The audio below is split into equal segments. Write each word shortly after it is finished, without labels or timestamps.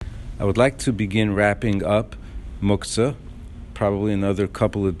I would like to begin wrapping up Muktzah, probably another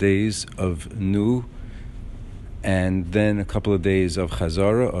couple of days of new, and then a couple of days of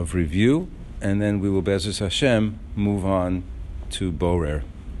Chazara, of review, and then we will, Be'ezus Hashem, move on to Borer.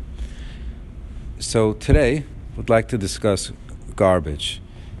 So today, I would like to discuss garbage.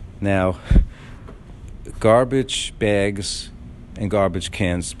 Now, garbage bags and garbage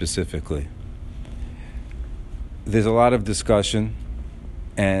cans specifically. There's a lot of discussion,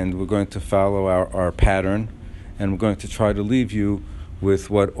 and we're going to follow our pattern, and we're going to try to leave you with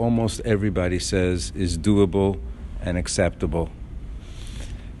what almost everybody says is doable and acceptable.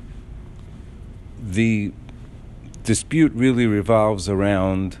 The dispute really revolves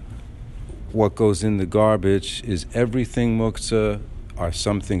around what goes in the garbage. Is everything muktzah? Are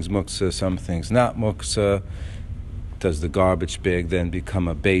some things muktzah, some things not muktzah? Does the garbage bag then become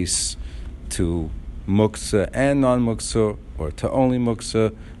a base to muktzah and non-muktzah, or to only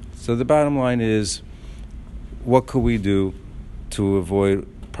muktzah? So the bottom line is, what can we do to avoid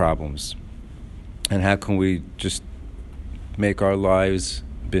problems? And how can we just make our lives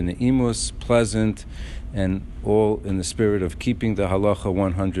b'ne'imus, pleasant, and all in the spirit of keeping the halacha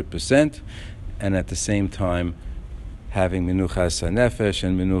 100%, and at the same time having menuchas hanefesh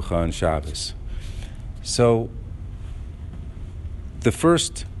and menucha on Shabbos. So the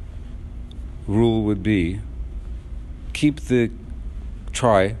first rule would be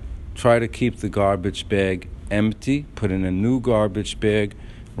try to keep the garbage bag empty. Put in a new garbage bag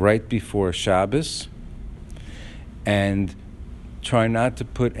right before Shabbos, and try not to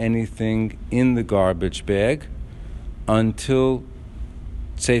put anything in the garbage bag until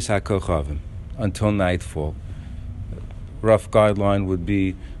Tzeis HaKochavim, until nightfall. Rough guideline would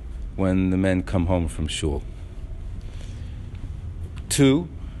be when the men come home from shul. 2,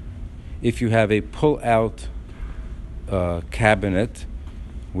 if you have a pull-out cabinet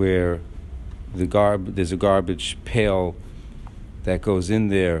where there's a garbage pail that goes in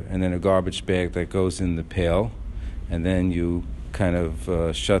there, and then a garbage bag that goes in the pail, and then you kind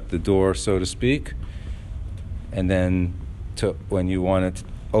of shut the door, so to speak, and then when you want to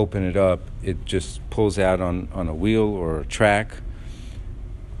open it up, it just pulls out on a wheel or a track.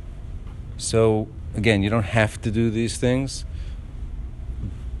 So again, you don't have to do these things,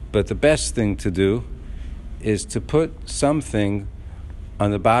 but the best thing to do is to put something on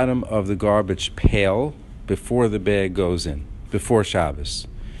the bottom of the garbage pail before the bag goes in, before Shabbos.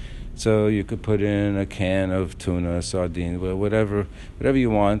 So you could put in a can of tuna, sardine, whatever you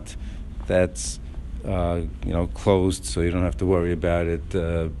want that's closed, so you don't have to worry about it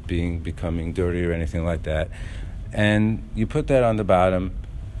becoming dirty or anything like that. And you put that on the bottom,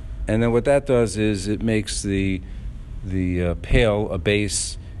 and then what that does is it makes the pail a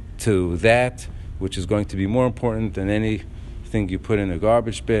base to that, which is going to be more important than anything you put in a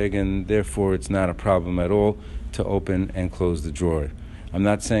garbage bag, and therefore it's not a problem at all to open and close the drawer. I'm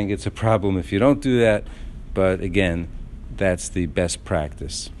not saying it's a problem if you don't do that, but again, that's the best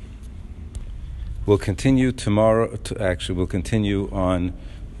practice. We'll continue tomorrow. We'll continue on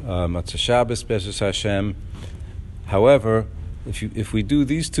Matzah Shabbos, Be'ezus Hashem. However, if we do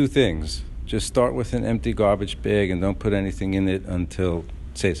these two things, just start with an empty garbage bag and don't put anything in it until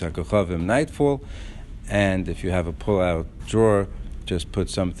Tzeis HaKochavim, nightfall. And if you have a pull-out drawer, just put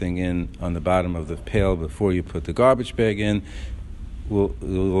something in on the bottom of the pail before you put the garbage bag in.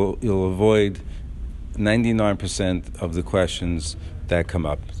 You'll avoid 99% of the questions that come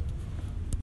up.